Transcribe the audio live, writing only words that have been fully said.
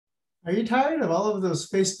Are you tired of all of those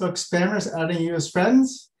Facebook spammers adding you as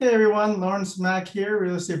friends? Hey everyone, Lawrencemak here,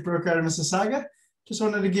 real estate broker out of Mississauga. Just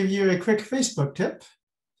wanted to give you a quick Facebook tip.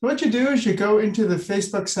 So what you do is you go into the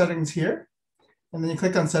Facebook settings here, and then you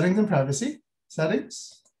click on settings and privacy,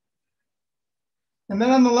 settings. And then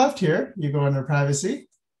on the left here, you go under privacy.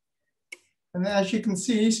 And then as you can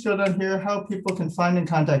see, scroll down here, how people can find and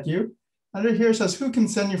contact you. Under here it says who can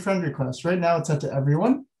send you friend requests. Right now it's set to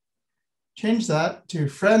everyone. Change that to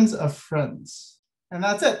friends of friends. And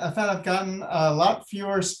that's it. I found I've gotten a lot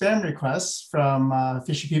fewer spam requests from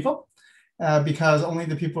fishy people because only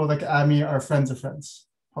the people that add me are friends of friends.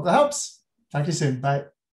 Hope that helps. Talk to you soon. Bye.